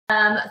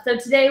So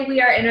today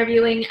we are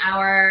interviewing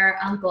our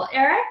Uncle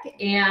Eric,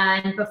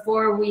 and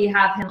before we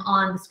have him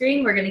on the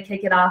screen, we're going to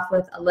kick it off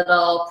with a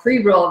little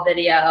pre-roll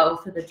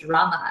video for the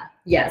drama.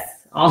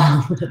 Yes, all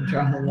the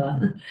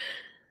drama.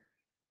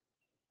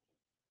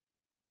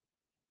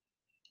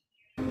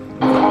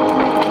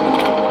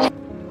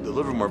 The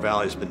Livermore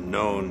Valley has been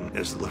known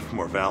as the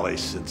Livermore Valley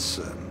since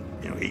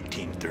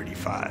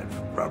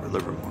 1835. Robert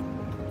Livermore.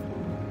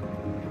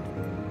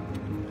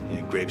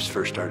 Grapes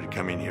first started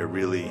coming here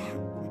really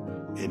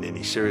in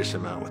any serious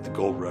amount with the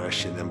gold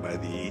rush, and then by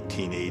the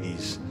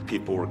 1880s,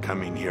 people were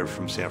coming here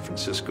from San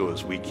Francisco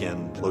as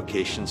weekend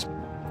locations.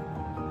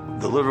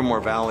 The Livermore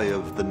Valley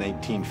of the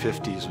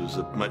 1950s was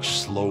a much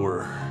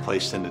slower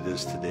place than it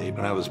is today.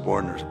 When I was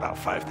born, there was about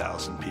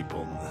 5,000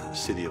 people in the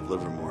city of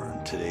Livermore,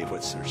 and today,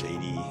 there's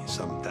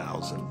 80-some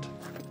thousand.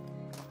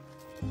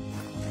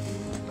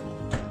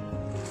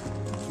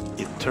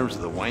 In terms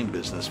of the wine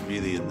business,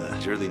 really in the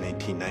early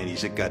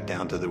 1990s, it got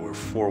down to there were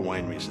 4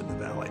 wineries in the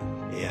valley.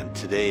 And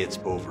today it's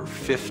over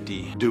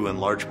 50, due in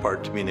large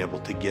part to being able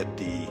to get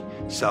the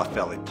South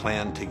Valley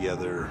Plan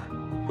together,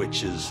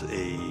 which is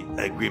an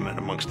agreement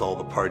amongst all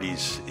the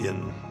parties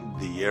in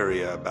the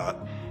area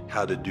about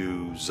how to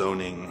do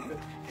zoning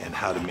and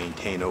how to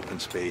maintain open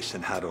space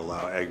and how to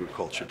allow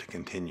agriculture to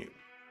continue.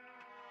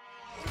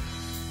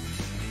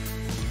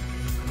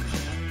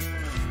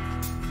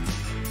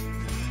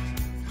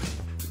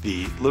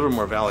 The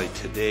Livermore Valley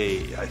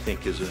today, I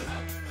think, is a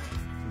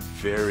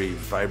very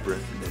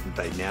vibrant and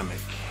dynamic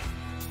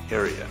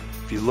area.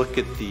 If you look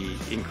at the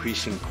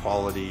increasing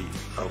quality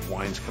of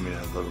wines coming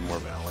out of the Livermore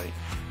Valley,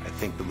 I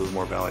think the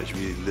Livermore Valley is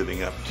really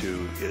living up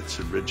to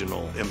its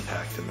original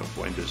impact in the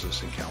wine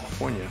business in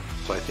California.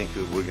 So I think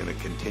that we're going to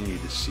continue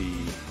to see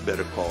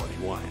better quality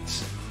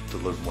wines. The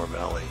Livermore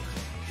Valley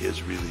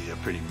is really a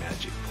pretty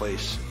magic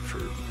place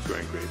for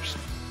growing grapes.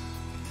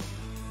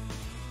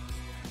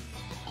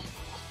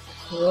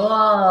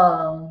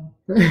 Cool.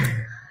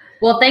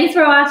 Well, thanks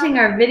for watching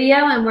our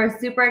video, and we're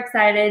super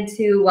excited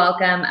to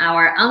welcome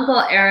our Uncle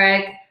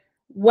Eric,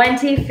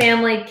 Wente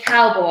family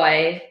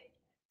cowboy,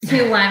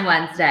 to Wine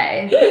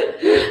Wednesday.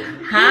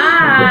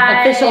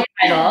 Hi. Official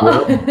title.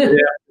 Well, good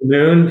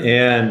afternoon,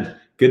 and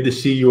good to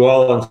see you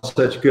all in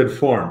such good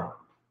form.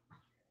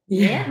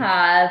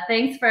 Yeah,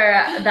 thanks for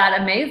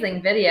that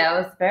amazing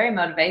video. It's very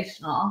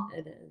motivational.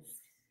 It is.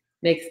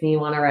 Makes me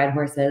want to ride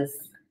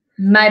horses.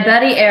 My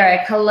buddy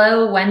Eric,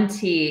 hello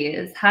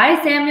Wentes.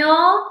 Hi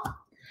Samuel.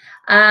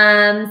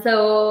 We're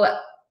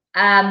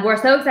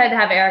so excited to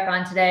have Eric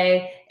on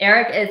today.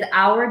 Eric is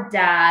our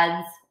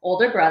dad's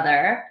older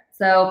brother,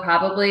 so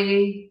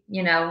probably,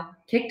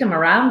 kicked him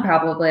around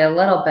probably a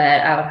little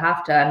bit, I would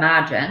have to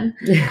imagine.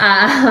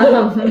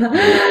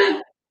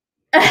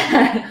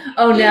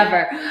 Oh,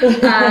 never.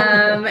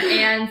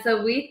 And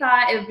so we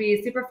thought it would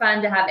be super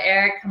fun to have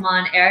Eric come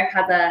on. Eric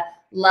has a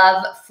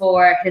love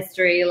for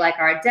history like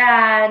our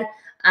dad.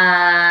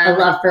 A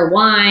love for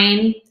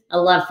wine, a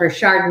love for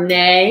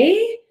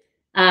Chardonnay.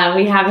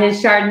 We have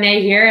his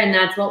Chardonnay here, and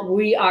that's what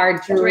we are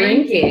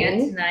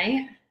drinking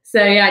tonight.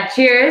 So yeah,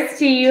 cheers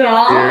to you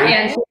all. Cheers.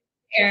 And to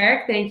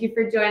Eric, thank you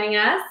for joining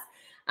us.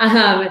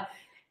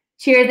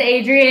 Cheers,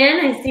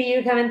 Adrian. I see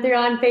you coming through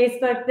on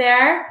Facebook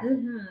there.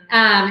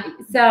 And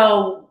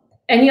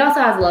he also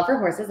has a love for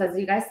horses, as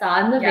you guys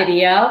saw in the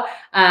video.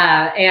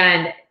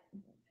 And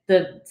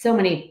so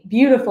many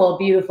beautiful,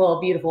 beautiful,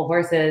 beautiful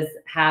horses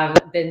have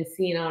been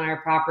seen on our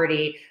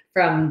property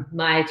from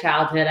my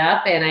childhood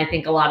up. And I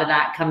think a lot of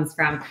that comes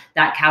from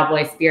that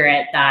cowboy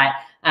spirit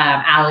that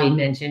Aly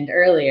mentioned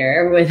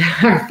earlier with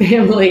our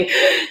family,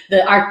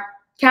 our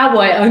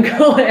cowboy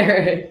Uncle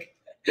Eric.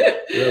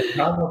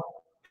 Well,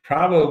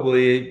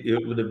 probably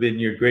it would have been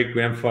your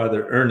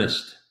great-grandfather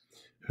Ernest,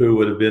 who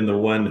would have been the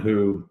one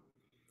who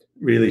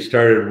really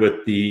started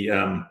with the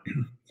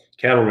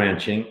cattle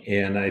ranching.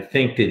 And I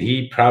think that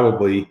he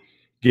probably,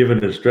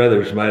 given his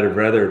druthers, might have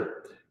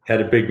rather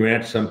had a big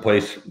ranch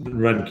someplace,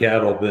 run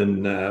cattle,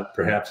 than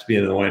perhaps be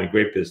in the wine and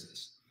grape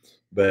business.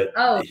 But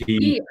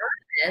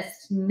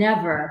Ernest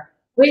never.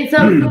 Wait, so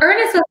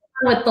Ernest was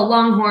with the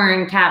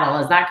longhorn cattle,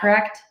 is that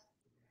correct?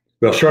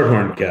 Well,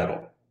 shorthorn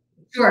cattle.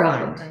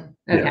 Shorthorn.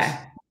 Okay. Yes,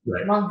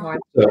 right. Longhorn.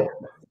 So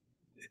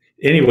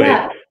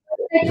anyway,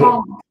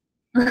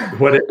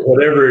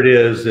 whatever it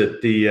is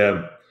that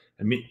the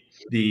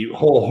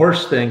whole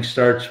horse thing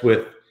starts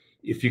with,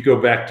 if you go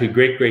back to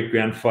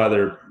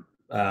great-great-grandfather,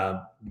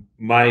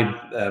 my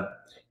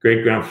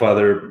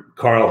great-grandfather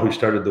Carl, who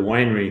started the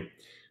winery,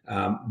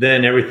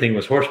 then everything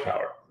was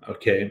horsepower,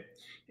 okay?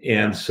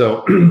 And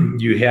so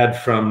you had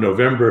from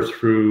November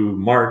through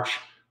March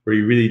where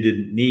you really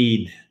didn't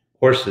need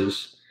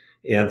horses.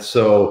 And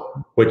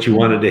so what you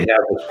wanted to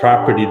have was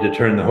property to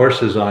turn the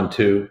horses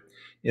onto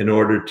in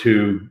order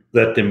to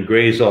let them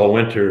graze all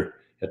winter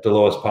at the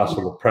lowest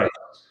possible price.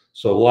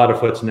 So a lot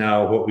of what's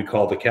now what we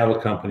call the cattle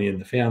company in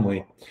the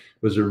family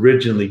was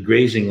originally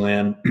grazing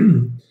land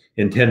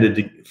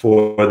intended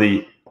for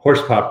the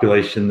horse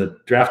population, the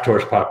draft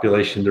horse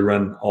population, to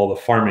run all the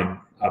farming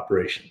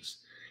operations.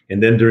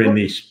 And then during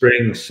the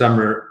spring,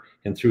 summer,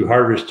 and through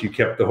harvest, you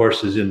kept the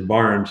horses in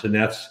barns, and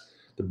that's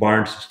the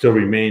barns still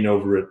remain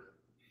over at,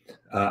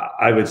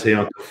 I would say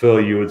Uncle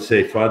Phil, you would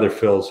say Father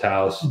Phil's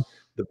house,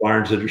 the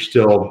barns that are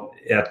still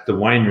at the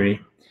winery,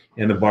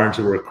 and the barns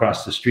that were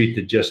across the street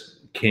that just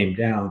came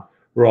down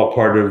were all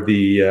part of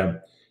the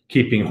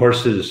keeping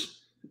horses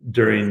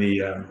during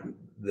the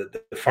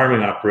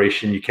farming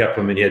operation. You kept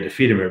them and you had to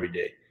feed them every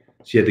day.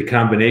 So you had the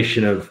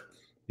combination of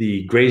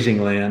the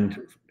grazing land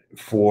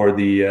for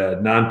the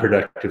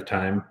non-productive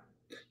time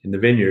in the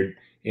vineyard,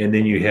 and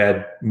then you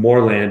had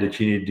more land that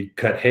you needed to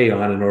cut hay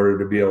on in order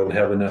to be able to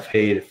have enough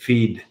hay to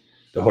feed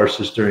the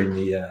horses during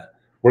the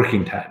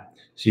working time.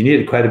 So you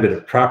needed quite a bit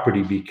of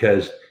property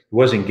because it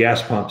wasn't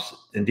gas pumps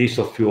and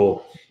diesel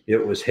fuel, it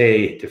was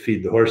hay to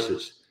feed the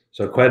horses.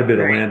 So quite a bit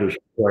of land was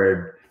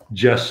required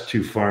just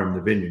to farm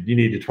the vineyard. You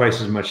needed twice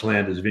as much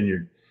land as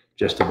vineyard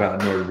just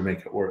about in order to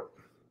make it work.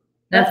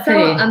 That's so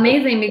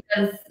amazing,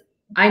 because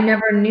I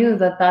never knew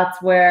that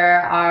that's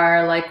where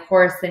our like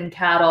horse and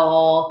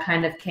cattle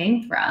kind of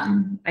came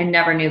from. I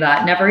never knew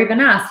that, never even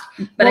asked,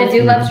 but I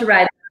do love to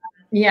ride.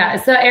 Yeah.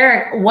 So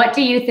Eric, what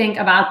do you think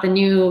about the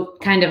new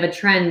kind of a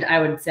trend,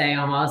 I would say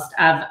almost,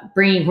 of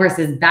bringing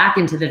horses back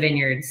into the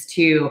vineyards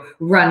to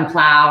run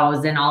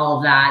plows and all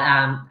of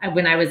that?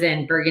 When I was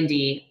in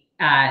Burgundy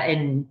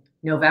in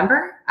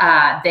November,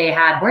 they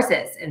had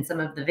horses in some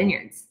of the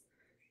vineyards.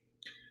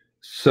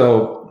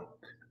 So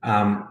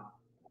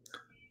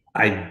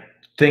I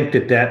think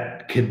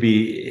that could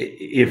be,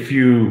 if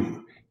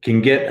you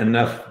can get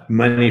enough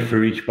money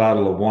for each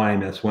bottle of wine,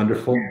 that's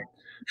wonderful.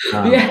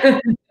 Yeah.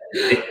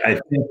 I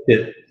think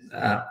that,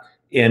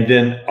 and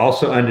then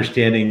also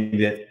understanding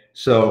that,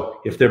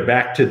 so if they're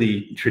back to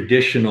the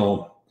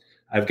traditional,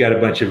 I've got a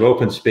bunch of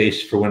open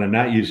space for when I'm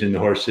not using the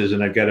horses,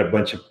 and I've got a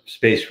bunch of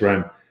space where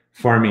I'm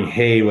farming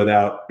hay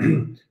without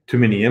too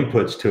many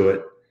inputs to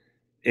it.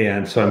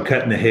 And so I'm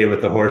cutting the hay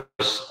with the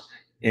horse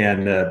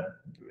and a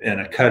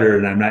cutter,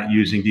 and I'm not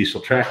using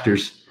diesel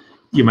tractors.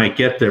 You might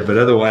get there, but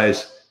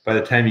otherwise, by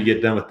the time you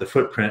get done with the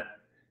footprint,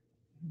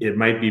 it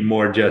might be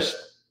more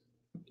just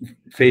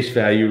face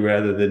value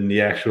rather than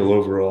the actual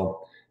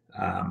overall,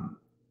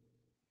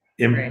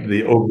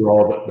 the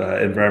overall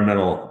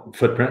environmental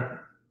footprint.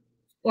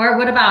 Or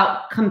what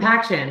about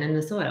compaction in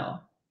the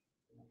soil?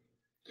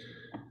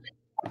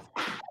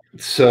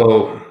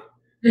 So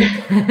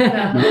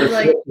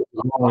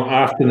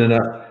often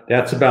enough,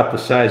 that's about the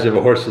size of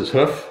a horse's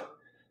hoof.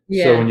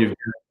 Yeah. So when you've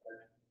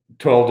got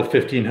 12 to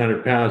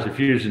 1,500 pounds, if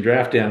you're using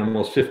draft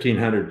animals,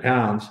 1,500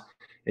 pounds,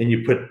 and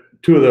you put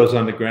 2 of those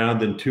on the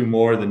ground, then 2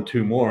 more, then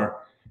 2 more,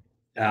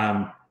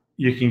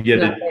 you can get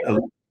a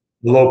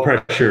low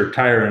pressure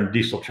tire and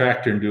diesel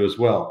tractor and do as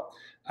well.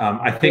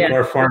 I think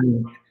our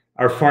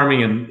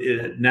farming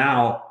and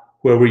now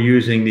where we're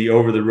using the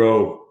over the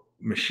row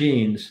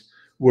machines,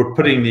 we're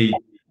putting the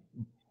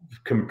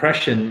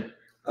compression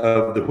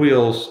of the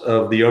wheels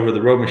of the over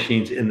the row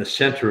machines in the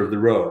center of the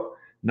row,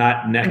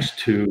 not next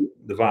to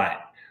the vine.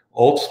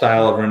 Old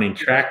style of running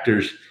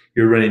tractors,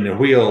 you're running the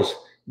wheels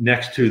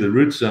next to the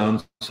root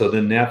zones, so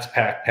then that's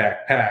pack,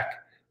 pack,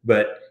 pack.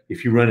 But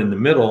if you run in the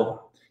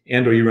middle,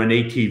 and or you run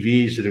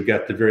ATVs that have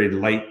got the very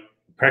light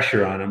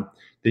pressure on them,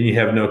 then you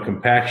have no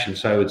compaction.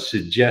 So I would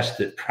suggest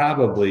that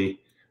probably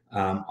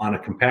on a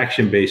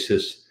compaction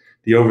basis,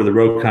 the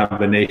over-the-road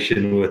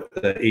combination with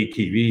the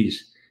ATVs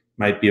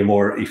might be a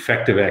more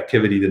effective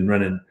activity than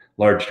running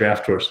large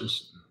draft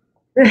horses.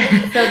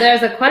 So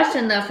there's a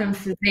question though from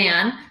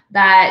Suzanne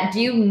that, do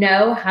you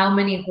know how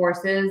many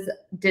horses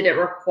did it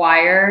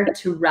require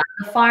to run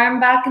the farm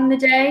back in the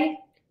day?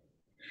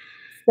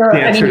 So,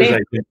 the answer is,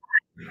 I think,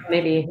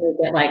 maybe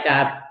we get like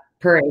a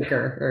per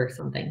acre or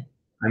something.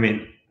 I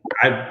mean,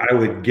 I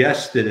would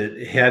guess that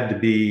it had to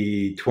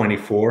be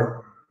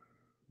 24.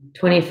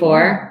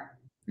 24?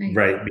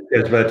 Right,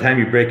 because by the time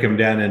you break them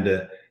down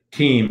into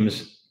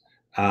teams,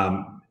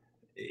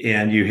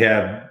 and you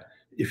have,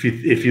 if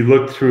you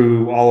look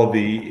through all of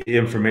the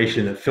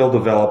information that Phil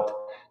developed,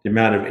 the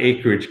amount of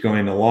acreage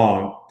going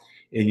along,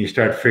 and you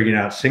start figuring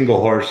out single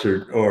horse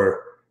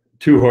or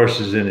 2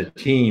 horses in a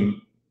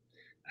team,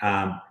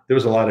 there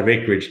was a lot of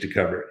acreage to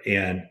cover,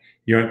 and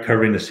you aren't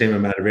covering the same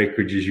amount of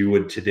acreage as you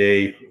would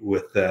today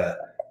with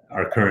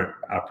our current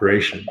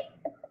operation.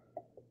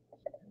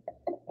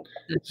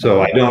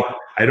 So I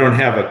don't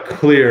have a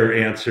clear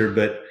answer,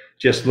 but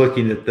just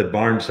looking at the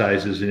barn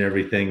sizes and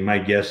everything, my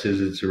guess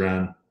is it's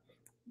around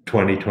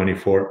 20,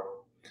 24.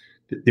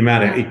 The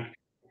amount of,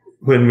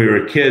 when we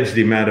were kids,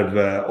 the amount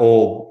of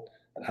old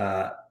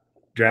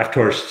draft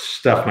horse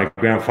stuff my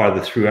grandfather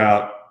threw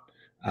out,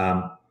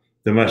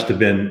 there must have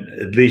been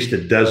at least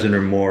a dozen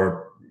or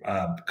more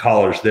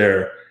collars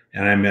there,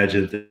 and I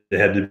imagine that they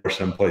had to be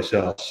someplace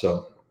else.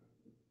 So,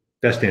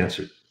 best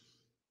answer.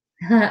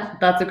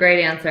 That's a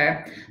great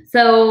answer.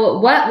 So,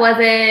 what was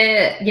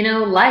it,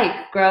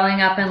 like growing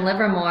up in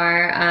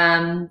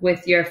Livermore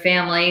with your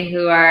family,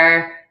 who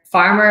are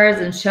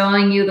farmers, and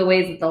showing you the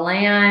ways of the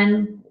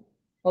land?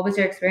 What was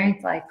your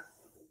experience like?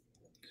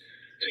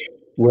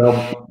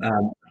 Well,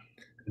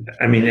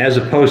 I mean, as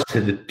opposed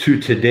to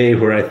today,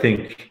 where I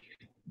think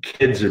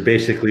kids are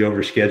basically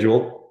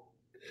overscheduled.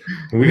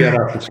 When we got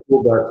off the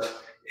school bus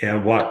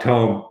and walked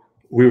home,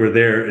 we were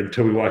there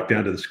until we walked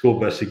down to the school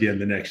bus again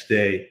the next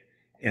day.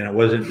 And it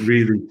wasn't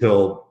really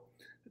till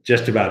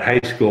just about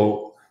high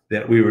school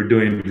that we were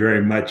doing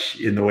very much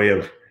in the way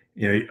of,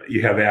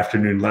 you have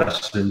afternoon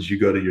lessons, you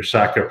go to your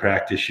soccer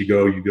practice, you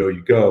go.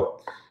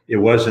 It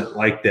wasn't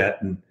like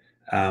that. And,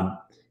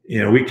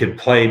 we could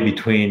play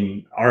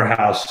between our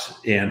house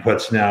and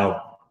what's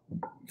now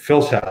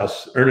Phil's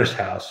house, Ernest's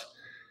house.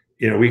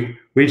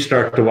 We'd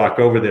start to walk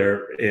over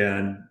there,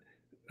 and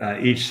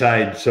each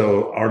side,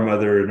 so our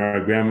mother and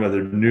our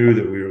grandmother knew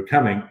that we were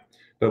coming,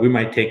 but we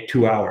might take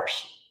 2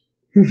 hours.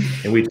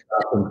 And we'd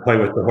stop and play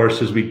with the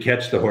horses. We'd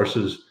catch the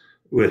horses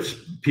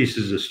with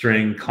pieces of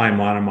string, climb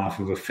on them off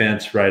of a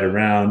fence, ride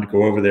around,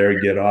 go over there,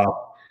 get off.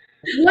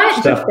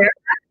 What? Stuff,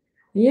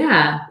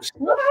 yeah.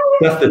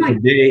 Stuff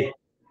that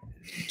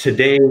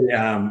today,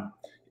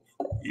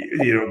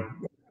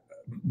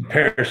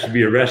 parents would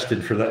be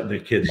arrested for letting their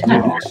kids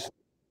do this.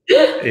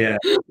 Yeah,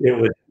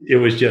 it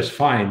was just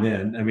fine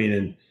then. I mean,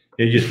 and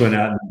you just went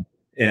out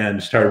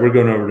and started. We're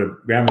going over to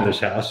grandmother's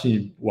house, and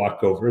you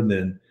walk over, and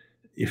then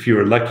if you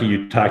were lucky,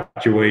 you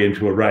talked your way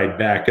into a ride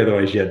back.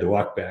 Otherwise, you had to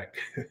walk back.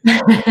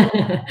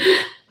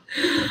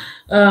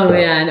 Oh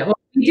man, well,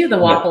 we do the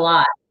walk a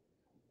lot.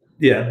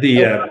 Yeah,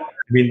 the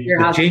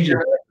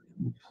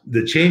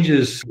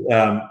changes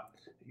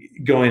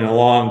going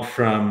along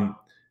from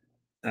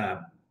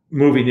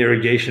moving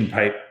irrigation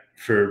pipe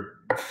for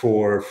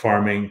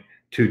farming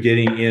to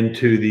getting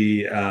into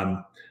the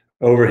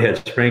overhead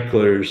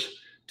sprinklers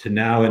to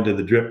now into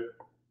the drip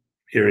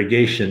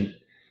irrigation,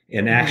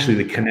 and actually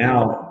the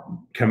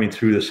canal coming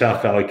through, the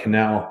South Valley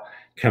Canal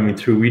coming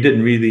through. We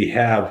didn't really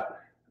have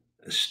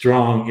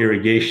strong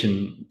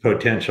irrigation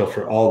potential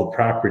for all the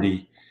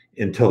property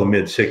until the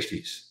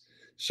mid-60s.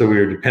 So we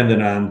were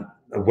dependent on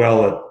a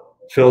well at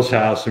Phil's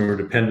house, and we were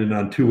dependent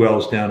on 2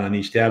 wells down on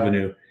East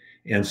Avenue.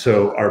 And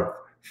so our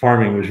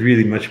farming was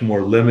really much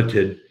more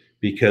limited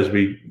because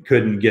we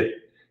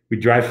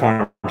dry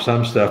farm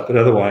some stuff, but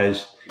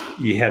otherwise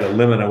you had a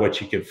limit on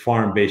what you could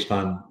farm based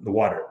on the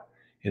water.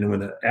 And when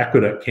the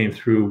aqueduct came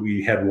through,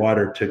 we had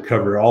water to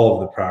cover all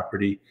of the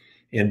property.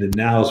 And then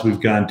now as we've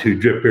gone to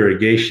drip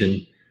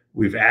irrigation,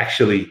 we've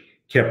actually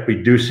kept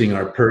reducing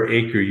our per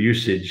acre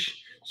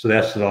usage. So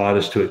that's allowed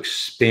us to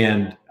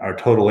expand our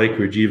total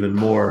acreage even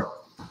more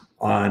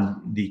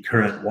on the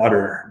current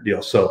water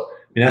deal. So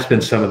that's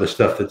been some of the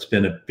stuff that's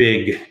been a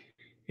big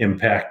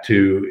impact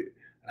to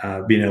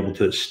being able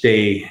to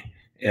stay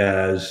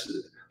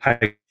as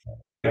high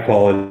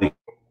quality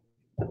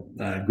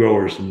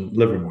growers in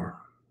Livermore.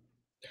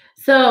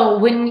 So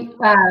when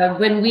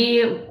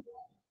we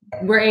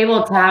were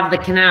able to have the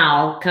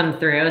canal come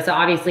through, so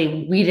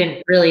obviously we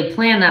didn't really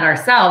plan that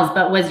ourselves,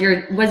 but was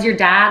your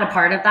dad a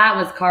part of that?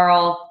 Was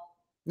Carl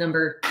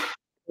number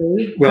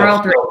 3?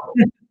 Well, Carl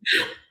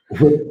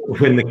 3.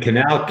 When the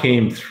canal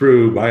came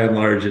through, by and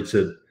large, it's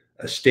a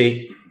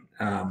state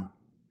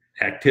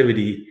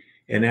activity.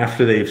 And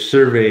after they've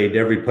surveyed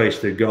every place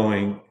they're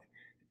going,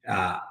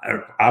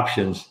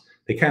 options,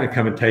 they kind of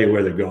come and tell you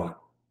where they're going.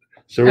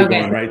 So we're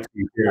going right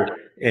through here.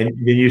 And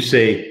then you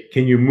say,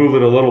 can you move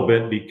it a little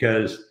bit?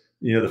 Because,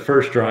 the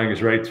first drawing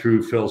is right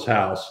through Phil's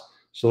house.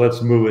 So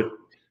let's move it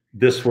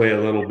this way a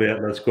little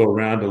bit. Let's go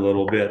around a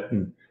little bit.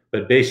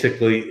 But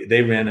basically,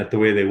 they ran it the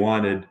way they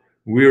wanted.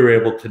 We were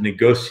able to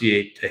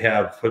negotiate to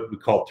have what we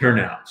call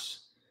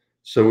turnouts.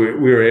 So we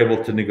were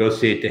able to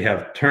negotiate to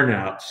have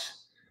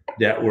turnouts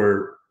that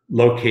were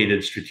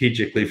located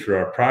strategically for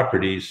our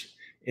properties.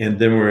 And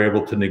then we were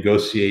able to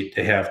negotiate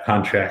to have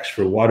contracts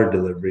for water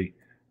delivery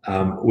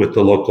with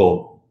the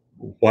local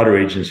water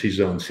agency,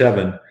 Zone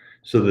 7,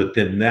 so that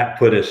then that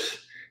put us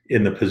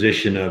in the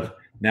position of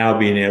now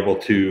being able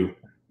to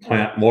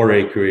plant more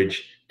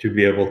acreage, to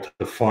be able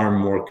to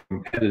farm more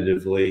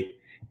competitively.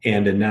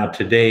 And then now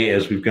today,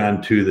 as we've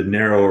gone to the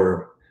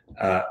narrower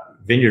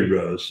vineyard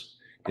rows,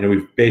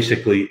 we've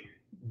basically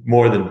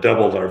more than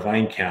doubled our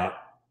vine count,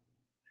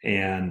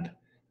 and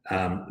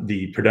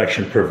the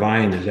production per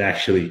vine is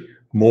actually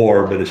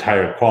more, but is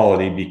higher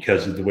quality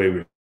because of the way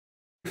we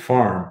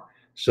farm.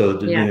 So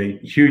there's been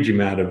a huge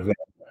amount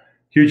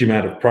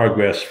of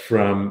progress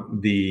from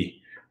the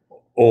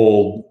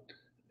old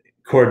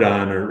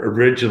cordon, or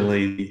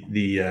originally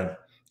the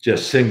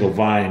just single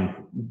vine,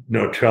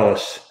 no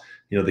trellis,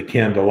 the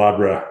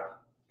candelabra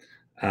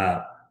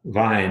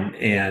vine.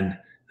 And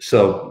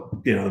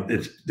so,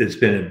 it's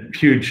been a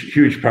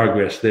huge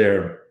progress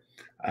there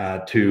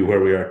to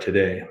where we are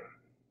today.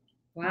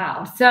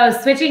 Wow. So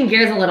switching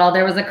gears a little,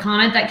 there was a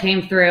comment that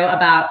came through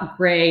about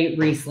gray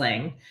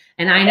Riesling.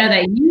 And I know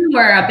that you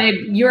were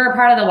a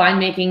part of the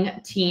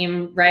winemaking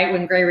team, right,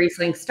 when gray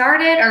Riesling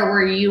started, or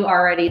were you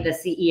already the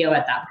CEO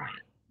at that point?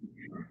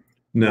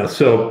 No.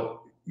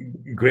 So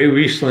gray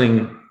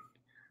Riesling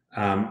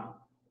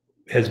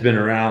has been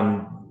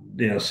around,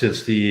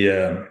 since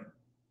the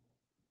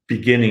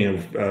beginning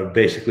of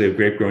basically of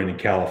grape growing in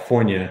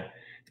California.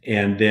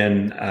 And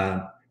then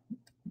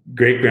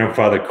great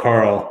grandfather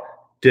Carl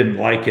didn't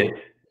like it,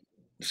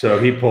 so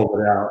he pulled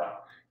it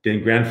out.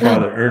 Then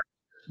grandfather Ernest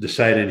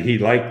decided he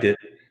liked it,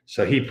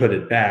 so he put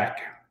it back.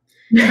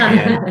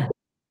 And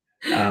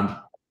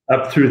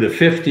up through the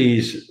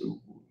 50s,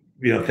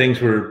 things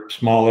were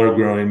smaller,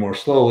 growing more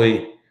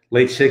slowly.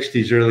 Late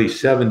 60s, early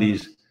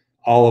 70s,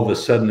 all of a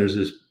sudden there's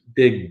this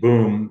big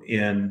boom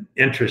in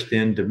interest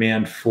in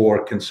demand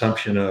for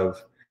consumption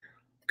of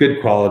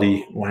good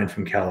quality wine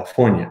from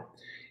California.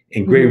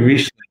 And Grey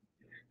Riesling,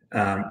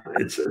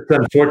 it's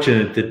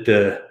unfortunate that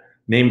the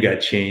name got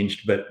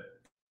changed, but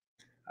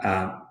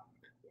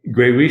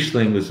Grey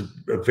Riesling was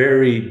a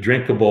very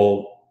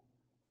drinkable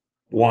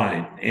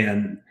wine,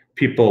 and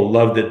people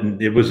loved it. And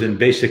it was in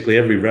basically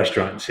every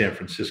restaurant in San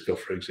Francisco,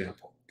 for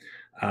example.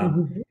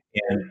 And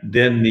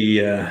then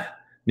the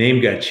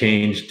name got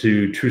changed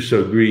to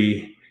Trousseau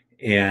Gris.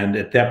 And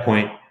at that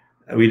point,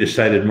 we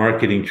decided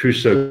marketing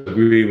Trousseau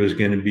Gris was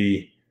going to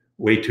be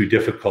way too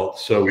difficult.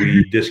 So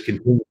we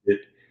discontinued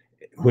it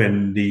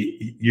when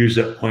the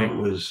use-up point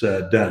was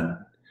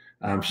done.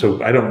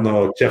 So I don't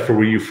know, except for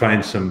where you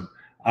find some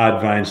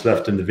odd vines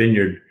left in the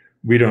vineyard,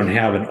 we don't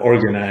have an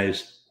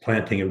organized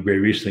planting of Grey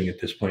Riesling at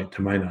this point,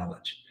 to my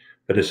knowledge.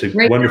 But it's a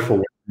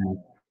wonderful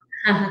wine.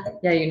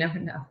 Yeah, you never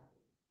know.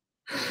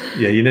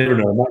 Yeah, you never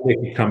know. It might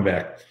make a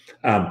comeback.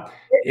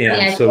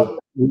 And so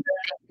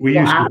we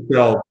used to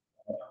sell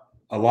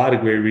a lot of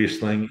Grey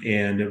Riesling,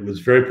 and it was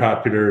very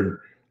popular. And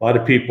a lot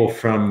of people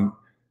from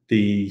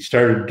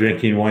started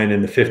drinking wine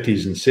in the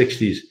 50s and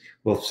 60s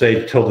will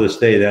say till this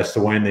day that's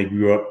the wine they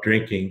grew up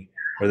drinking,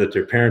 or that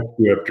their parents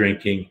grew up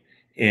drinking.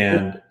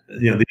 And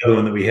the other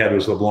one that we had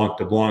was LeBlanc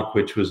de Blanc,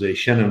 which was a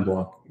Chenin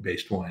Blanc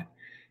based wine.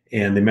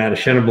 And the amount of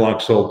Chenin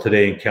Blanc sold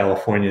today in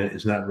California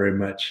is not very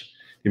much.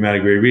 The amount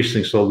of Grey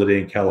Riesling sold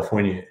today in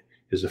California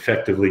is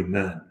effectively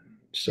none.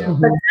 So,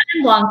 but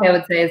Chenin Blanc, I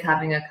would say, is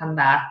having a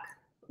comeback.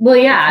 Well,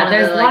 yeah,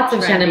 there's lots of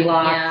Chenin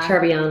Blanc, yeah.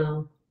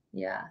 Trebbiano.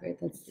 Yeah,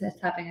 it's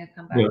having a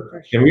comeback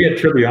for sure. And we had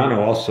Trebbiano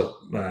also,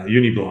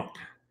 Uni Blanc,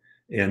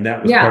 and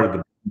that was part of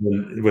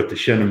the with the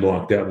Chenin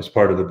Blanc. That was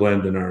part of the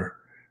blend in our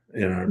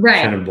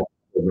Chenin Blanc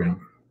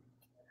program.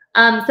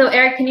 So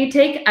Eric, can you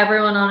take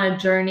everyone on a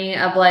journey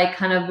of like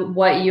kind of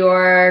what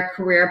your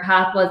career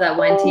path was at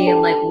Wente,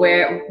 and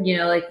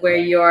like where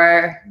you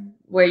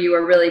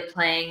were really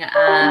playing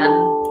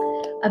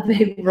a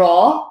big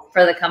role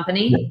for the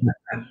company?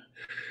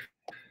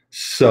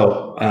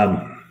 So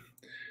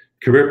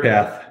career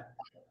path,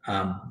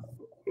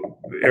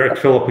 Eric,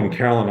 Philip, and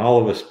Carolyn,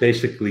 all of us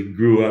basically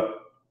grew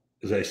up,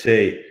 as I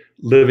say,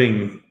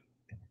 living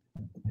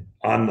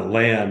on the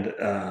land,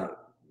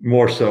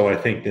 more so, I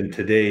think, than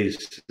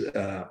today's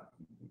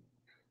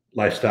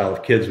lifestyle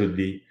of kids would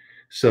be.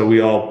 So we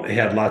all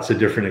had lots of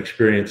different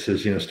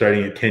experiences,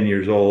 starting at 10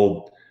 years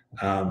old,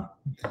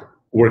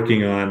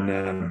 working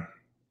on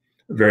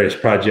various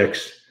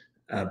projects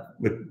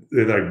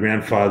with our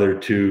grandfather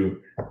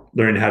to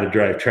learn how to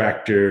drive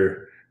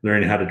tractor,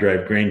 learn how to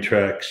drive grain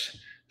trucks.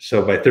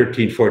 So by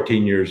 13,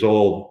 14 years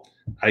old,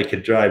 I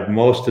could drive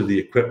most of the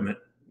equipment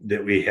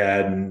that we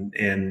had,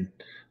 and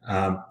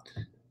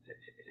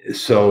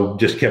so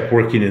just kept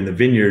working in the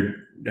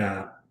vineyard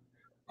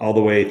all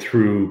the way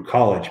through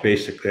college,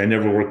 basically. I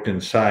never worked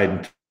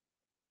inside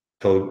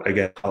until I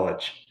got to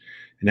college.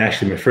 And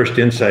actually, my first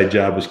inside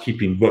job was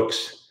keeping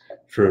books.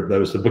 I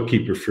was the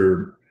bookkeeper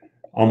for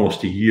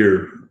almost a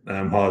year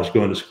while I was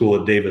going to school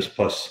at Davis,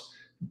 plus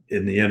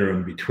in the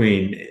interim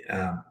between.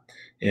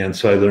 And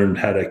so I learned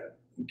how to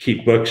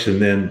keep books,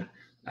 and then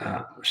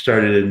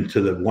started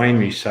into the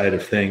winery side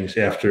of things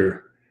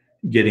after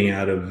getting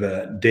out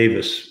of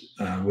Davis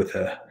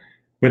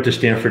went to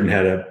Stanford and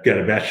got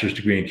a bachelor's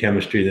degree in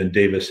chemistry, then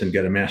Davis, and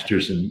got a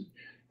master's in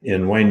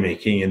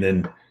winemaking, and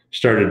then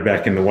started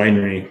back in the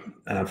winery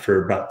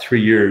for about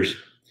 3 years.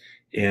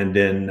 And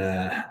then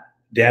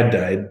Dad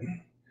died.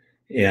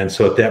 And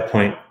so at that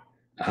point,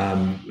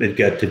 it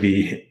got to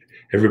be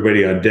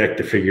everybody on deck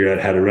to figure out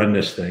how to run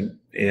this thing.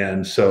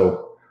 And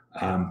so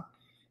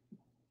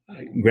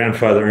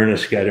grandfather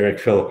Ernest got Eric,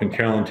 Philip, and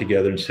Carolyn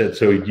together and said,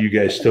 "So do you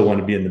guys still want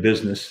to be in the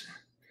business?"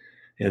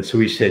 And so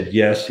we said,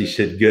 yes. He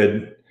said,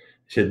 good.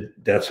 He said,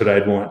 that's what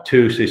I'd want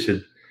too. So he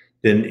said,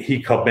 then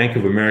he called Bank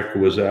of America,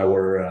 was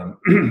our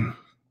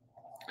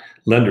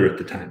lender at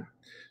the time.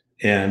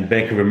 And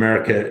Bank of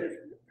America,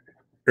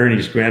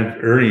 Ernie's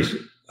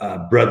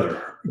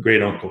brother,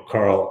 great uncle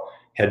Carl,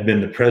 had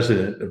been the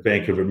president of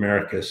Bank of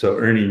America. So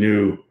Ernie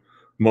knew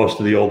most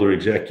of the older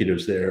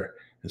executives there.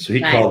 And so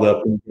he called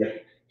up, and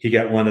he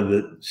got one of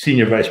the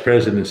senior vice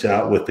presidents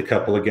out with a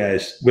couple of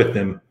guys with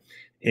him,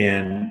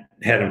 and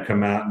had him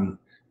come out. And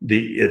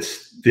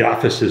the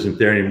office isn't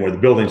there anymore. The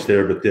building's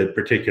there, but the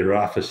particular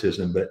office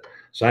isn't. But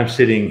so I'm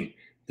sitting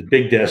the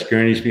big desk,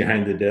 Ernie's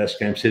behind the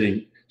desk. I'm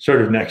sitting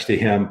sort of next to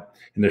him,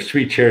 and there's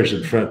 3 chairs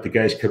in front. The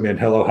guys come in,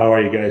 "Hello, how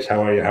are you guys?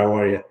 How are you? How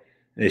are you?"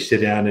 And they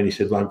sit down, and he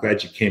said, "Well, I'm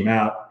glad you came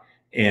out."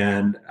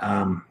 And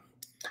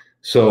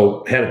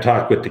so had a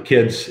talk with the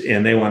kids,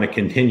 and they want to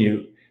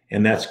continue,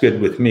 and that's good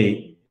with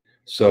me.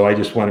 So I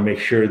just want to make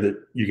sure that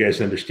you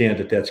guys understand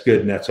that that's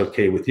good and that's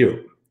okay with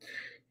you.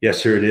 "Yes,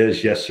 sir, it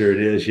is. Yes, sir,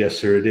 it is. Yes,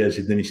 sir, it is."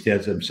 And then he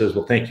stands up and says,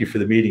 "Well, thank you for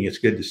the meeting. It's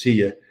good to see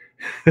you.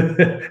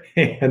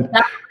 And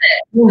that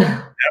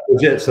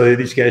was it. So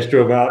these guys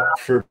drove out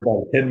for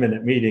about a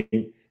 10-minute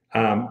meeting,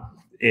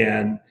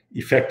 and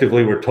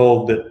effectively were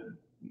told that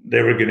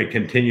they were going to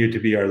continue to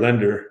be our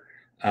lender.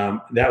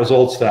 That was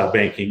old style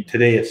banking.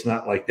 Today, it's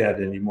not like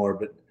that anymore.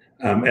 But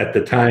at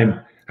the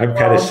time, I'm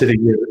kind of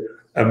sitting here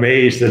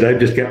amazed that I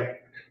just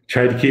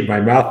tried to keep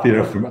my mouth,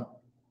 from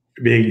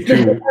being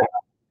too.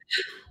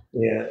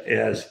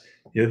 As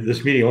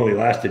this meeting only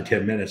lasted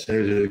 10 minutes.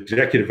 There was an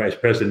executive vice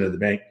president of the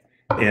bank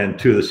and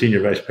two of the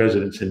senior vice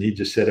presidents, and he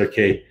just said,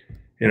 "Okay,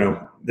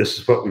 this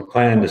is what we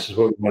planned. This is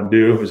what we want to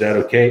do. Is that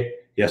okay?"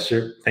 "Yes,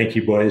 sir. Thank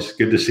you, boys.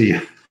 Good to see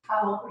you."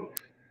 How old were you?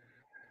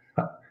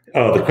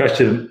 Oh, the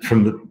question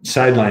from the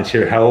sidelines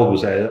here, how old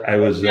was I? I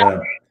was,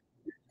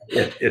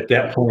 at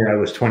that point, I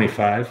was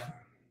 25.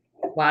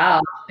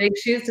 Wow. Big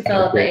shoes to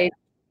fill at the age of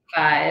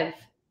 5.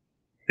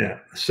 Yeah.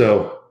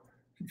 So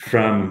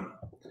from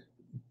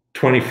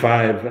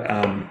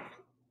 25,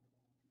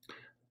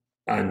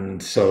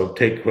 and so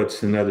take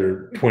what's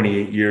another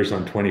 28 years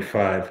on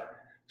 25.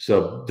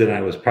 So then I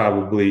was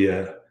probably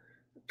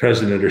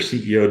president or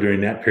CEO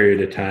during that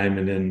period of time,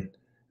 and then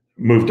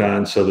moved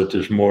on so that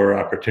there's more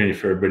opportunity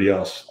for everybody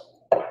else.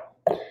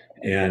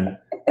 And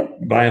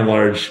by and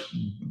large,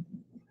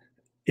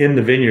 in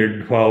the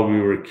vineyard, while we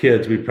were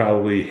kids, we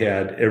probably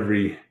had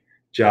every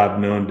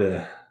job known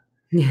to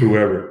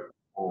whoever,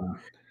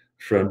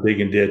 from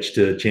digging ditch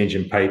to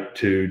changing pipe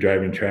to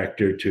driving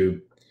tractor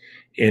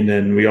and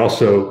then we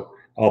also,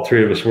 all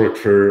three of us worked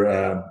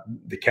for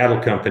the cattle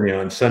company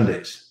on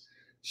Sundays.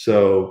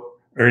 So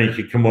Ernie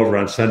could come over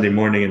on Sunday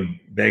morning and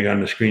bang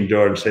on the screen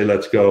door and say,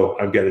 "Let's go.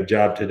 I've got a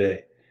job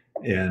today."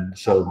 And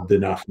so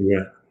then off we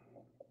went.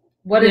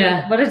 What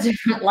a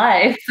different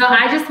life. So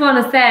I just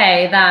want to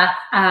say that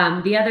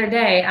the other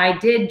day I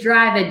did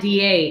drive a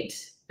D8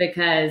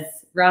 because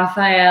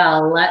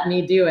Raphael let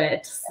me do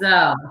it.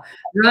 So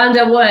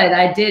Rhonda Wood,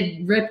 I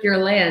did rip your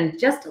land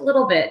just a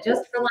little bit,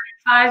 just for like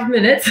 5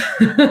 minutes.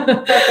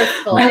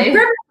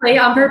 Purposely,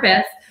 on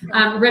purpose.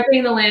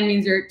 Ripping the land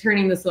means you're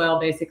turning the soil,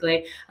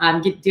 basically,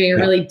 doing a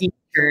really deep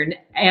turn.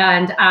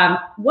 And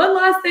one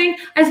last thing,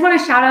 I just want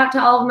to shout out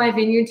to all of my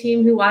vineyard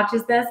team who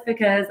watches this,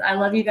 because I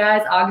love you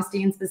guys.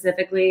 Augustine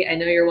specifically, I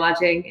know you're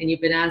watching and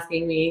you've been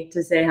asking me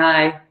to say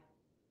hi.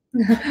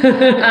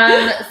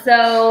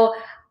 So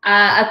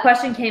a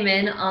question came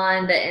in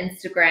on the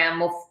Instagram.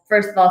 Well,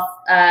 first of all,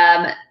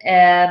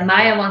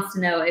 Maya wants to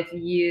know if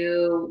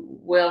you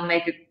will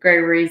make a Grey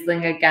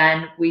Riesling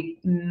again. We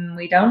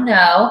don't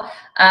know.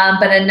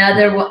 But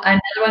another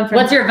one from.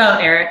 What's your vote,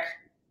 Eric?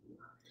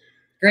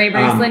 Grey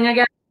Riesling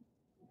again?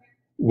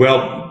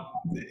 Well,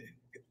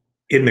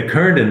 in the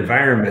current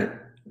environment,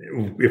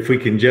 if we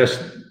can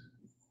just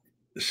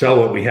sell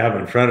what we have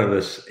in front of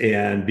us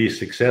and be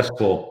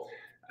successful,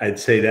 I'd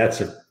say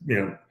that's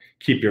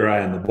keep your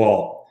eye on the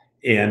ball.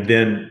 And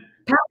then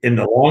in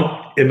the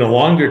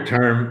longer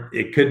term,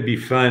 it could be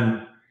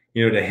fun,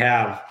 to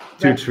have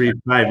 2, 3,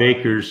 5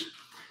 acres.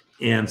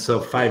 And so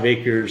 5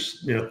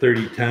 acres,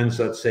 30 tons,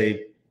 let's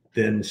say,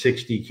 then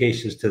 60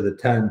 cases to the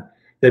ton,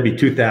 that'd be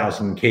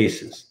 2,000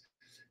 cases.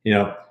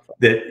 That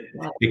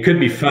it could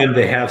be fun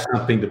to have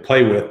something to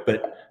play with,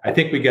 but I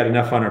think we got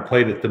enough on our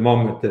plate at the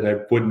moment that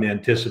I wouldn't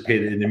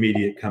anticipate an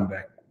immediate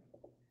comeback.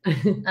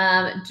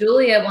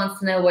 Julia wants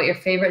to know what your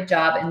favorite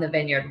job in the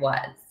vineyard was.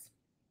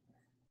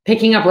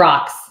 Picking up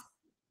rocks.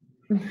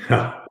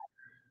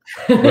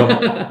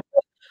 Well,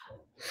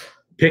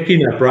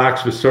 picking up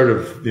rocks was sort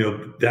of,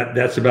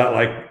 that's about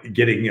like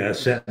getting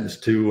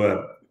sentenced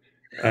to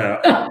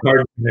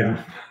pardon.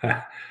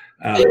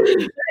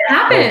 It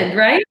happened,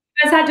 right?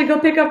 You guys had to go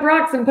pick up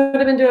rocks and put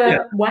them into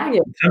a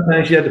wagon.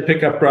 Sometimes you had to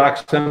pick up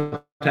rocks.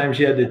 Sometimes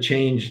you had to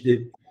change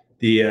the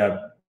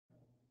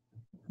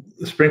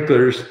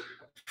sprinklers.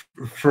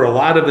 For a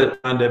lot of it,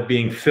 wound up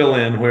being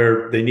fill-in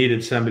where they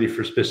needed somebody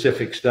for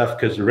specific stuff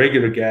because the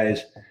regular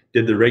guys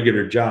did the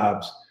regular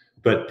jobs.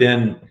 But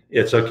then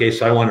it's okay,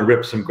 so I want to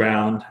rip some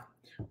ground,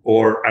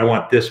 or I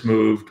want this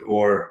moved,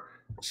 or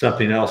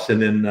something else.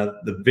 And then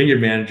the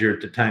vineyard manager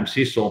at the time,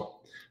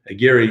 Cecil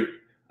Aguirre,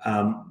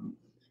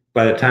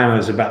 by the time I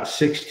was about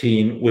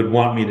 16, would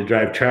want me to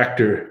drive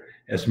tractor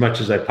as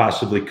much as I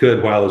possibly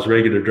could while his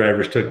regular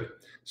drivers took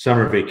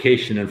summer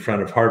vacation in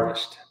front of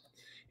harvest.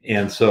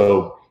 And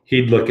so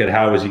he'd look at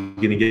how was he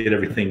going to get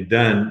everything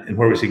done and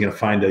where was he going to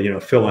find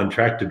a fill-in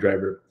tractor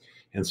driver.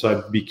 And so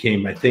I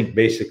became, I think,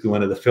 basically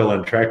one of the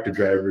fill-in tractor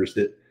drivers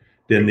that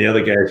then the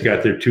other guys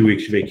got their 2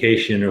 weeks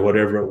vacation or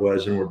whatever it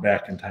was and were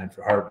back in time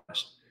for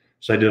harvest.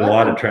 So I did a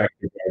lot of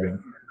tractor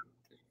driving.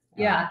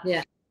 Yeah.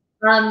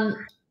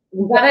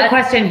 We've got a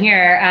question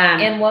here.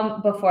 And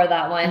one before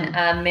that one,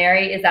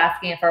 Mary is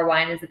asking if our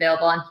wine is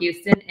available in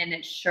Houston, and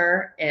it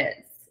sure is.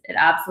 It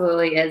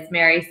absolutely is,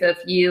 Mary. So if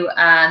you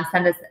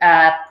send us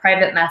a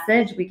private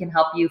message, we can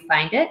help you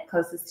find it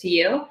closest to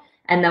you,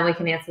 and then we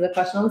can answer the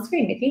question on the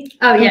screen, Niki.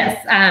 Oh,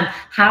 yes.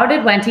 How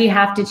did Wente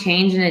have to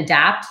change and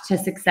adapt to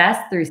success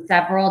through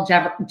several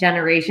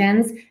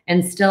generations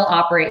and still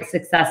operate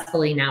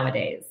successfully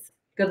nowadays?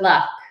 Good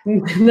luck.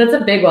 That's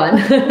a big one.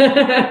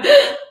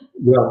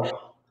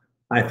 Well,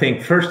 I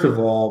think first of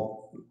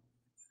all,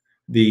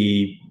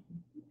 the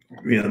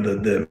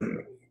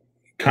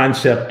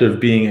concept of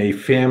being a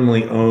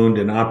family-owned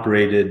and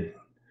operated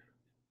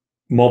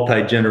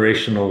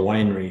multi-generational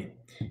winery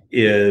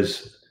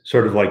is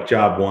sort of like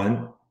job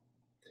one.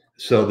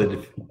 So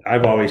that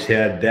I've always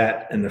had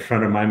that in the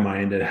front of my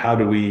mind, and how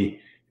do we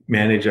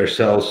manage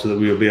ourselves so that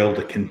we will be able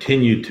to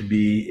continue to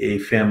be a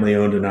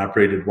family-owned and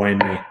operated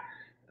winery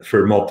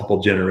for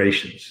multiple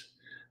generations.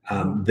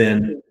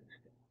 Then,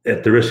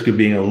 at the risk of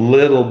being a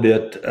little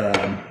bit,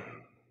 I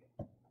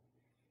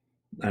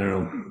don't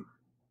know,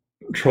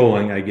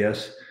 trolling, I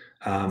guess,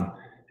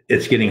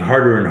 it's getting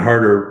harder and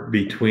harder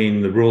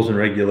between the rules and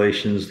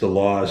regulations, the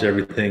laws,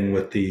 everything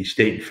with the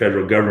state and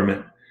federal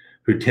government,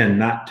 who tend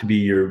not to be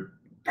your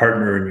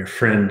partner and your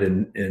friend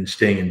in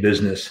staying in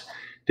business,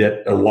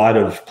 that a lot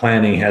of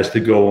planning has to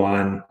go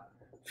on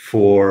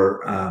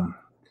for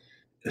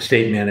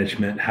estate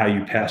management, how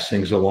you pass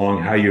things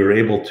along, how you're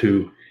able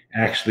to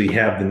actually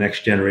have the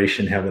next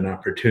generation have an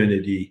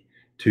opportunity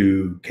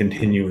to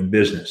continue in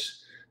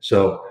business.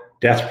 So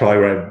that's probably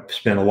where I've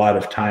spent a lot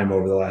of time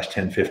over the last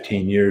 10,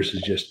 15 years,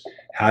 is just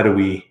how do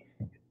we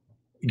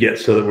get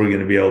so that we're going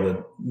to be able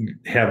to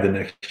have the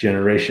next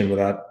generation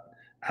without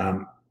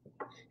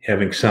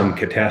having some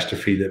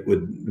catastrophe that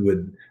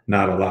would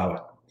not allow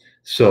it.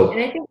 So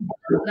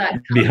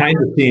behind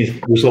the scenes,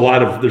 there's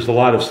a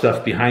lot of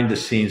stuff behind the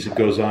scenes that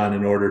goes on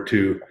in order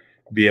to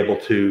be able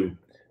to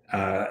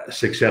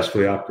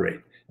successfully operate.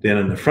 Then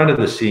in the front of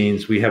the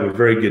scenes, we have a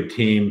very good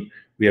team.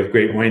 We have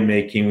great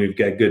winemaking. We've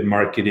got good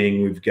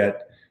marketing. We've got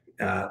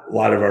a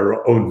lot of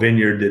our own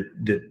vineyard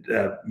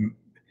that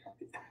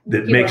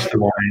makes the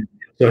wine.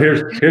 So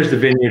here's the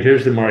vineyard.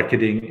 Here's the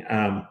marketing.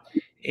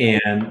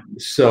 And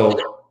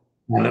so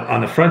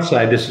on the front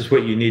side, this is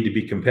what you need to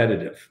be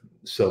competitive.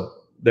 So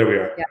there we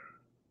are. Yeah.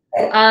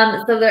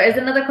 So there is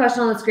another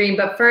question on the screen,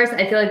 but first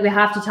I feel like we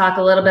have to talk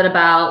a little bit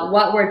about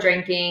what we're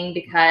drinking,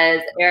 because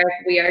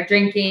Eric, we are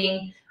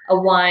drinking a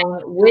wine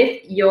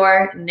with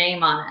your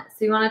name on it.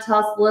 So you want to tell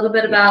us a little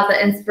bit about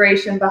the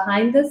inspiration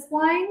behind this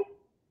wine?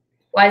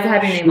 Why does it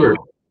have your name on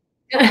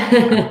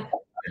it?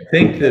 I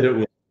think that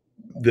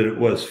it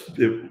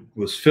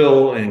was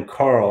Phil and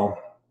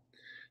Carl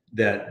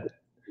that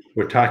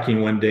were talking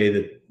one day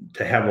that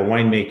to have a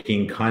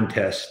winemaking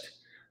contest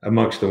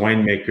amongst the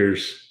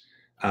winemakers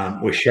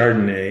with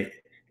Chardonnay,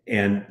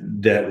 and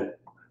that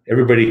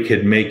everybody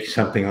could make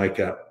something like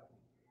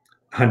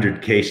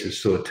 100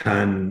 cases, so a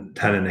ton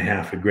and a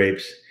half of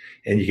grapes,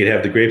 and you could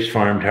have the grapes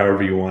farmed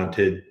however you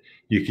wanted.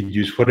 You could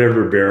use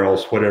whatever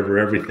barrels, whatever,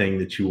 everything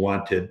that you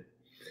wanted.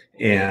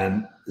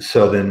 And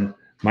so then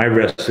my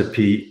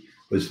recipe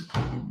was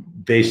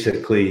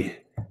basically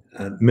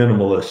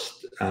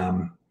minimalist,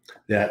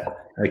 that,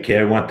 okay,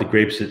 I want the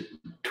grapes at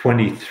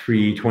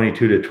 22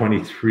 to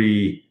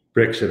 23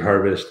 bricks at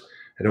harvest.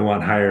 I don't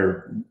want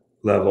higher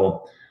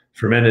level.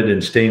 Fermented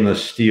in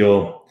stainless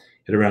steel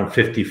at around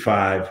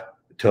 55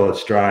 until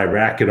it's dry.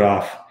 Rack it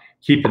off,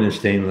 keep it in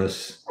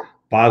stainless,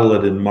 bottle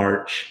it in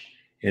March,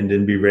 and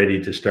then be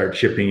ready to start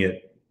shipping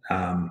it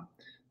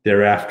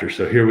thereafter.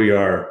 So here we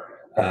are,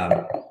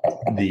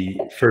 the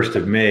 1st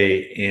of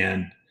May,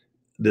 and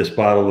this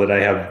bottle that I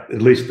have,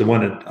 at least the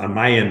one on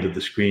my end of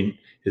the screen,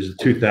 is a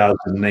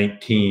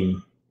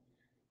 2019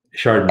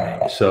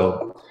 Chardonnay.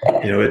 So,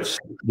 you know, it's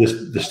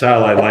the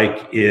style I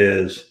like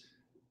is,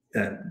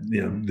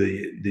 you know,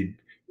 the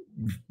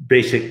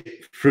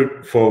basic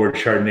fruit forward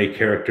Chardonnay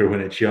character when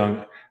it's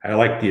young. I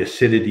like the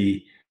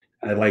acidity.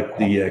 I like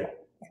the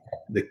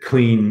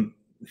clean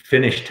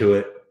finish to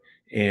it.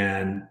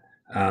 And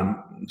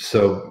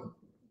so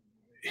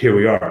here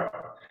we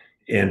are.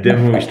 And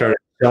then when we started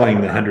selling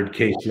the 100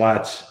 case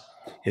lots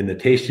in the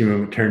tasting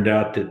room, it turned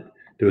out that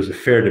there was a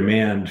fair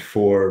demand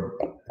for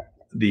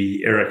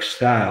the Eric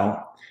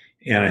style.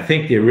 And I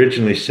think they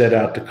originally set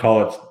out to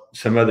call it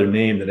some other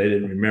name that I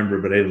didn't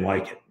remember, but I didn't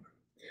like it.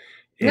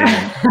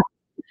 And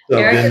so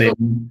then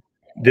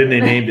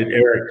they named it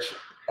Eric's,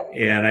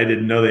 and I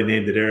didn't know they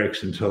named it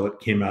Eric's until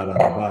it came out on the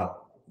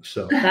bottle.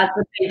 So that's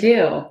what they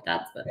do.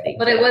 That's what they do.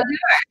 But it was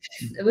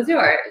yours. It was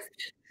yours.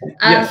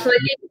 Yes, so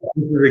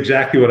this is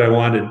exactly what I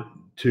wanted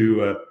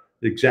to,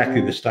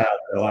 exactly the style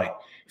that I like.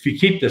 If you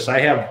keep this, I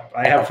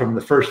have from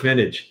the first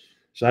vintage.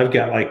 So I've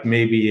got like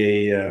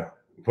maybe a,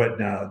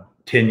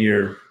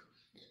 10-year,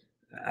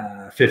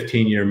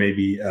 15-year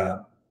maybe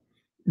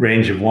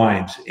range of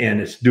wines,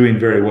 and it's doing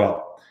very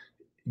well.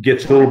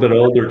 Gets a little bit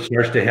older, it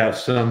starts to have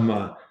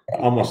some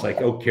almost like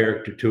oak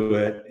character to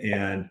it,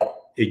 and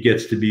it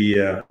gets to be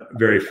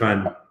very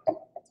fun.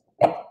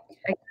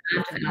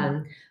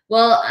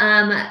 Well,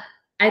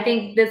 I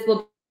think this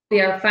will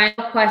be our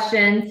final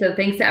question. So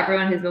thanks to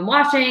everyone who's been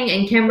watching,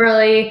 and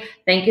Kimberly,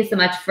 thank you so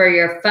much for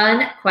your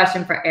fun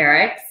question for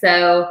Eric.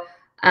 So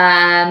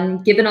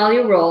given all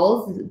your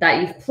roles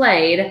that you've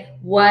played,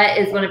 what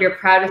is one of your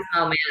proudest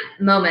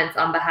moments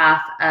on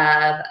behalf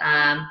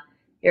of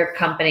your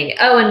company?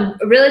 Oh, and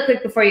really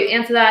quick before you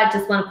answer that,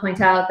 just want to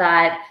point out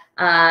that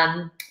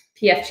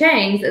P.F.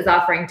 Chang's is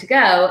offering to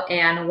go,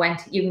 and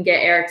you can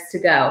get Eric's to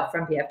go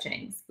from P.F.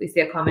 Chang's. We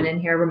see a comment in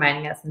here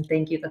reminding us, and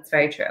thank you. That's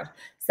very true.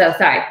 So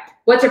sorry.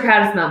 What's your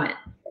proudest moment?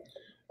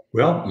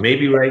 Well,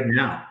 maybe right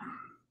now.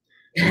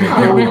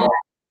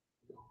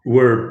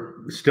 We're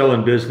still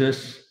in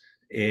business,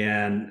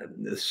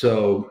 and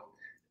so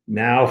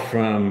now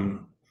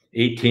from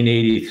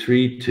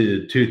 1883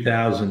 to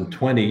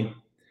 2020,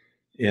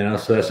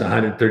 so that's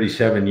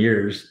 137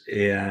 years,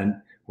 and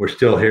we're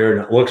still here,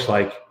 and it looks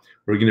like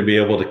we're going to be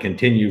able to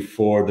continue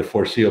for the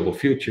foreseeable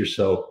future.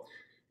 So,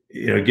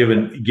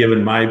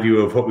 given my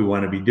view of what we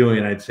want to be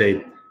doing, I'd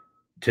say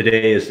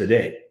today is the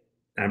day.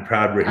 I'm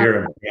proud we're here.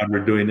 I'm proud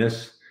we're doing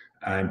this.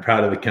 I'm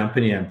proud of the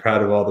company. I'm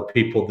proud of all the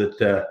people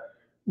that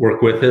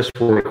work with us,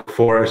 work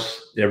for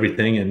us,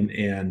 everything,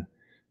 and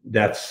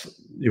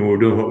that's we're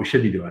doing what we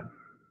should be doing.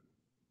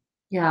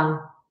 Yeah.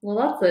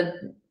 Well,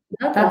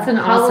 that's an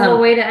awesome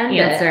way to end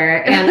answer.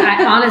 it. And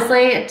I,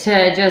 honestly,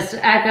 to just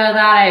echo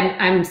that,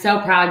 I'm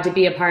so proud to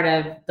be a part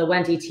of the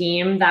Wente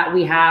team that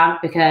we have,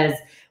 because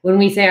when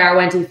we say our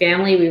Wente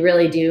family, we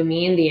really do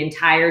mean the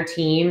entire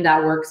team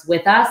that works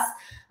with us.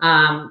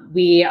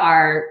 We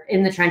are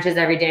in the trenches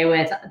every day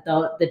with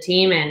the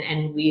team,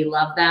 and we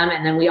love them.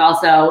 And then we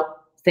also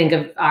think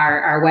of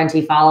our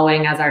Wente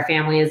following as our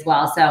family as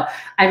well. So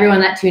everyone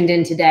that tuned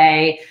in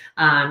today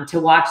to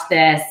watch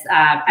this,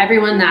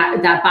 everyone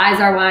that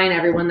buys our wine,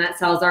 everyone that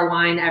sells our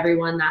wine,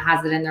 everyone that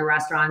has it in their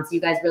restaurants, you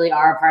guys really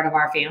are a part of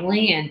our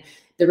family, and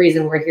the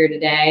reason we're here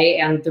today,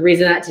 and the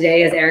reason that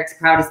today is Eric's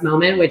proudest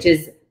moment, which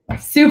is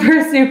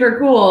super, super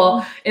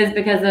cool, is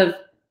because of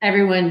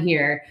everyone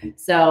here.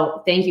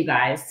 So thank you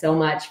guys so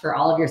much for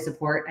all of your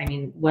support. I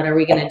mean, what are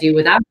we going to do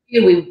without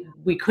you?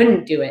 We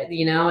couldn't do it,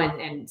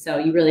 and so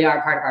you really are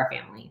a part of our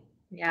family.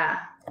 Yeah.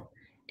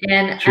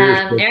 And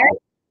cheers, Eric,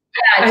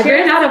 I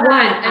ran out of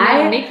wine.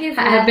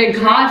 I have been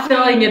caught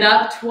filling it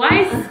up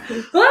twice.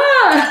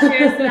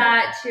 Cheers to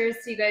that. Cheers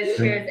to you guys.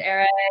 Cheers,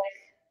 Eric.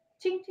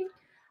 Ching, ching.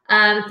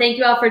 Thank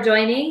you all for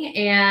joining,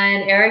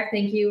 and Eric,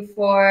 thank you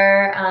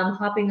for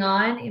hopping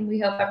on, and we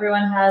hope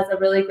everyone has a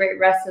really great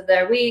rest of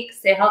their week.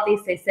 Stay healthy,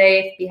 stay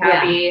safe, be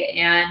happy,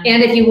 and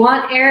if you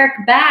want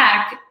Eric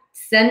back,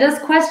 send us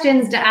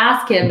questions to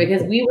ask him,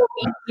 because we will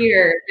be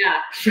here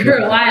for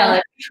a while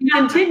and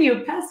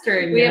continue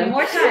pestering we him. have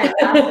more time to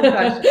ask him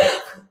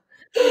questions.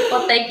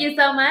 Well, thank you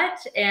so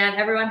much, and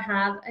everyone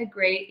have a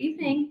great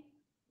evening.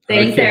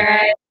 Thanks,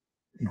 Eric.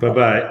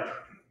 Bye-bye.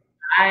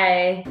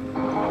 Bye.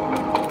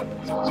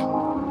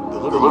 The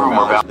Livermore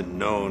Valley has been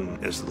known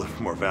as the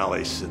Livermore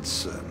Valley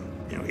since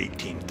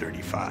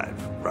 1835.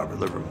 Robert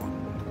Livermore.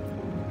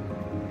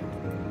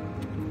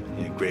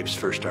 Grapes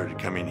first started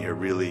coming here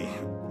really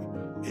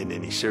in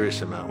any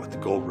serious amount with the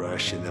gold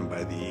rush, and then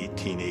by the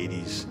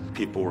 1880s,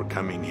 people were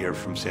coming here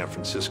from San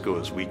Francisco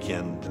as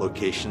weekend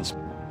locations.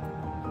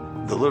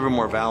 The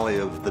Livermore Valley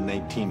of the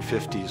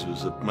 1950s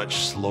was a much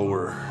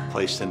slower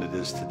place than it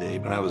is today.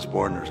 When I was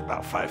born, there was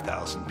about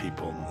 5,000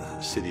 people in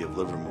the city of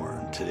Livermore,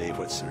 and today,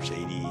 there's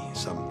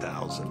 80-some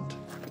thousand.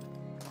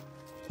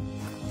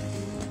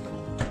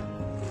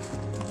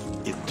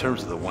 In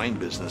terms of the wine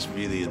business,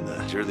 really in the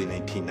early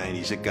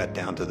 1990s, it got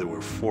down to there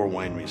were 4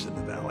 wineries in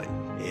the valley.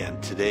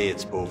 And today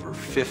it's over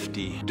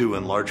 50, due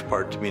in large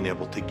part to being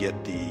able to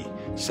get the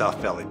South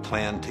Valley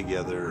Plan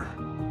together,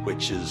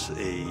 which is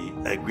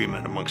an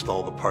agreement amongst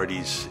all the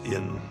parties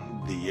in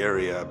the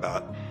area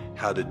about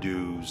how to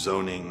do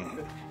zoning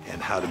and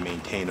how to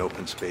maintain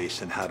open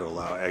space and how to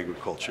allow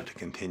agriculture to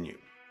continue.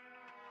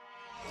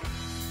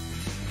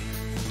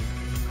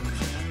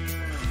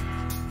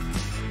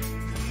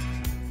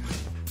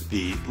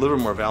 The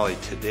Livermore Valley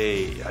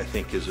today, I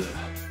think, is a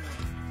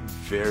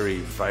very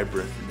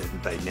vibrant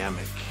and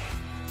dynamic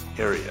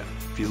area.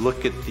 If you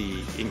look at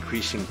the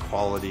increasing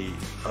quality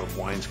of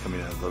wines coming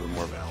out of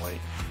Livermore Valley,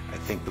 I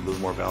think the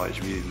Livermore Valley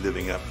is really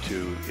living up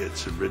to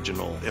its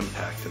original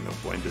impact in the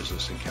wine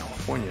business in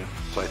California.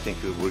 So I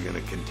think that we're going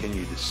to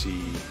continue to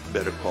see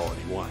better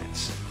quality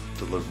wines.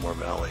 The Livermore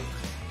Valley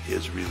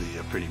is really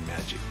a pretty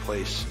magic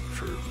place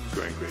for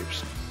growing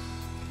grapes.